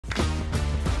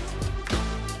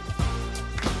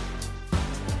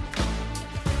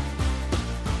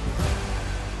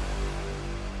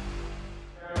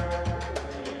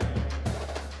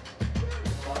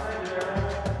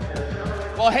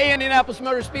Well, hey, Indianapolis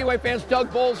Motor Speedway fans,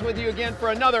 Doug Boles with you again for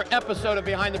another episode of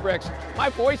Behind the Bricks. My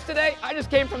voice today, I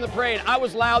just came from the parade. I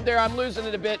was loud there, I'm losing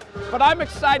it a bit, but I'm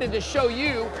excited to show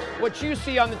you what you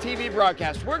see on the TV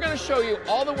broadcast. We're going to show you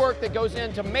all the work that goes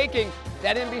into making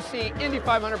that NBC Indy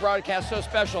 500 broadcast so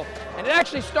special. And it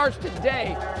actually starts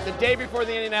today, the day before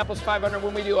the Indianapolis 500,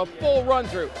 when we do a full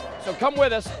run-through. So come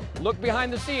with us, look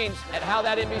behind the scenes at how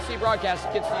that NBC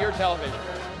broadcast gets to your television.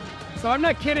 So I'm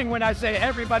not kidding when I say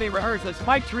everybody rehearses.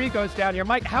 Mike Tirico's down here.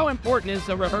 Mike, how important is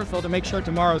the rehearsal to make sure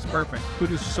tomorrow's perfect?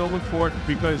 It is so important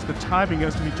because the timing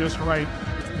has to be just right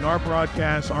in our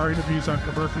broadcasts, our interviews on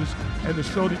commercials, and the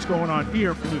show that's going on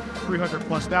here for the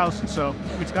 300,000+. So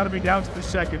it's got to be down to the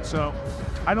second. So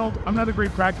I'm not a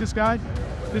great practice guy.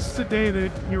 This is the day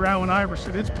that you're Allen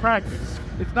Iverson. It's practice.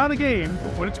 It's not a game,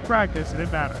 but when it's practice,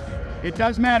 it matters. It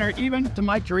does matter, even to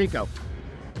Mike Tirico.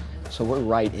 So we're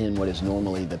right in what is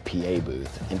normally the PA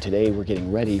booth, and today we're getting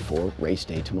ready for race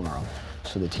day tomorrow.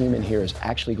 So the team in here is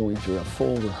actually going through a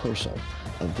full rehearsal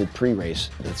of the pre-race,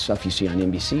 the stuff you see on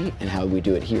NBC, and how we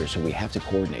do it here, so we have to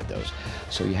coordinate those.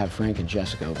 So you have Frank and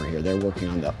Jessica over here. They're working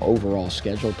on the overall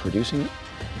schedule, producing it.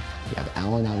 You have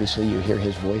Alan, obviously, you hear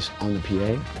his voice on the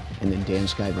PA, and then Dan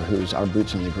Skyver, who's our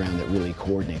boots on the ground that really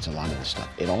coordinates a lot of this stuff.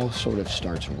 It all sort of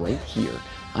starts right here.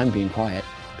 I'm being quiet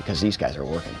because these guys are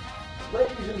working.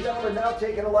 Ladies and gentlemen, now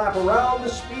taking a lap around the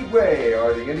Speedway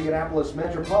are the Indianapolis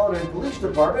Metropolitan Police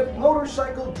Department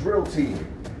Motorcycle Drill Team.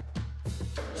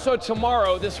 So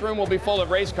tomorrow, this room will be full of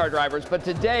race car drivers, but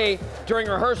today, during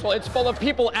rehearsal, it's full of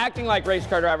people acting like race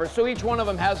car drivers. So each one of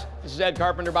them has, this is Ed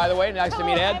Carpenter, by the way, nice to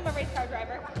meet Ed. I'm a race car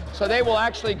driver. So they will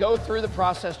actually go through the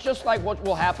process just like what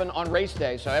will happen on race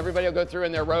day. So everybody will go through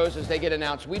in their rows as they get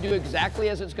announced. We do exactly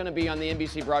as it's going to be on the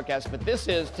NBC broadcast, but this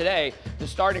is today the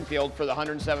starting field for the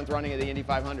 107th running of the Indy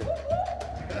 500. All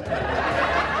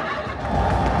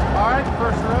right,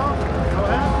 first row. Go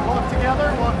ahead, walk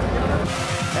together, walk together.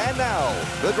 And now,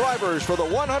 the drivers for the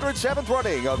 107th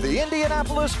running of the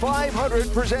Indianapolis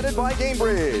 500 presented by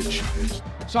Cambridge.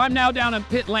 So I'm now down in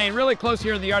pit lane, really close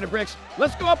here in the Yard of Bricks.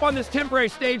 Let's go up on this temporary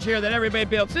stage here that everybody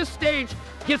builds. This stage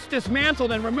gets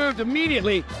dismantled and removed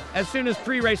immediately as soon as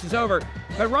pre-race is over.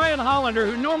 But Ryan Hollander,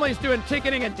 who normally is doing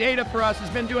ticketing and data for us, has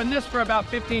been doing this for about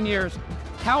 15 years.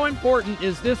 How important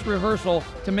is this rehearsal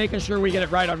to making sure we get it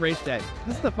right on race day?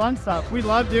 This is the fun stuff. We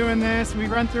love doing this. We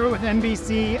run through it with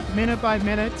NBC minute by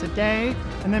minute today,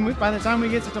 and then by the time we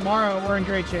get to tomorrow, we're in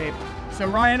great shape. So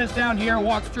Ryan is down here,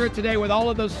 walks through it today with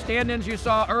all of those stand-ins you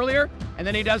saw earlier, and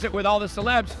then he does it with all the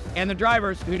celebs and the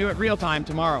drivers who do it real time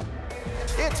tomorrow.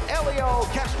 It's Elio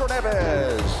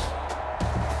Castroneves.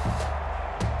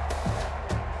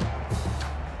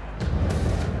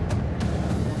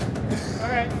 All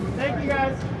right, thank you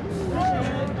guys.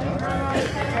 Appreciate it. Thanks very much.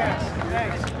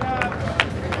 Thanks. Good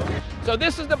job. So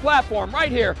this is the platform right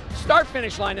here,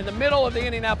 start-finish line in the middle of the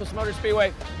Indianapolis Motor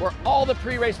Speedway, where all the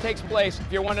pre-race takes place.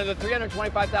 If you're one of the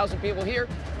 325,000 people here,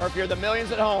 or if you're the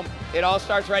millions at home, it all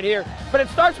starts right here. But it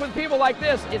starts with people like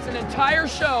this. It's an entire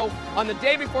show on the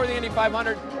day before the Indy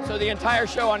 500, so the entire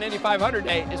show on Indy 500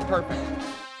 day is perfect.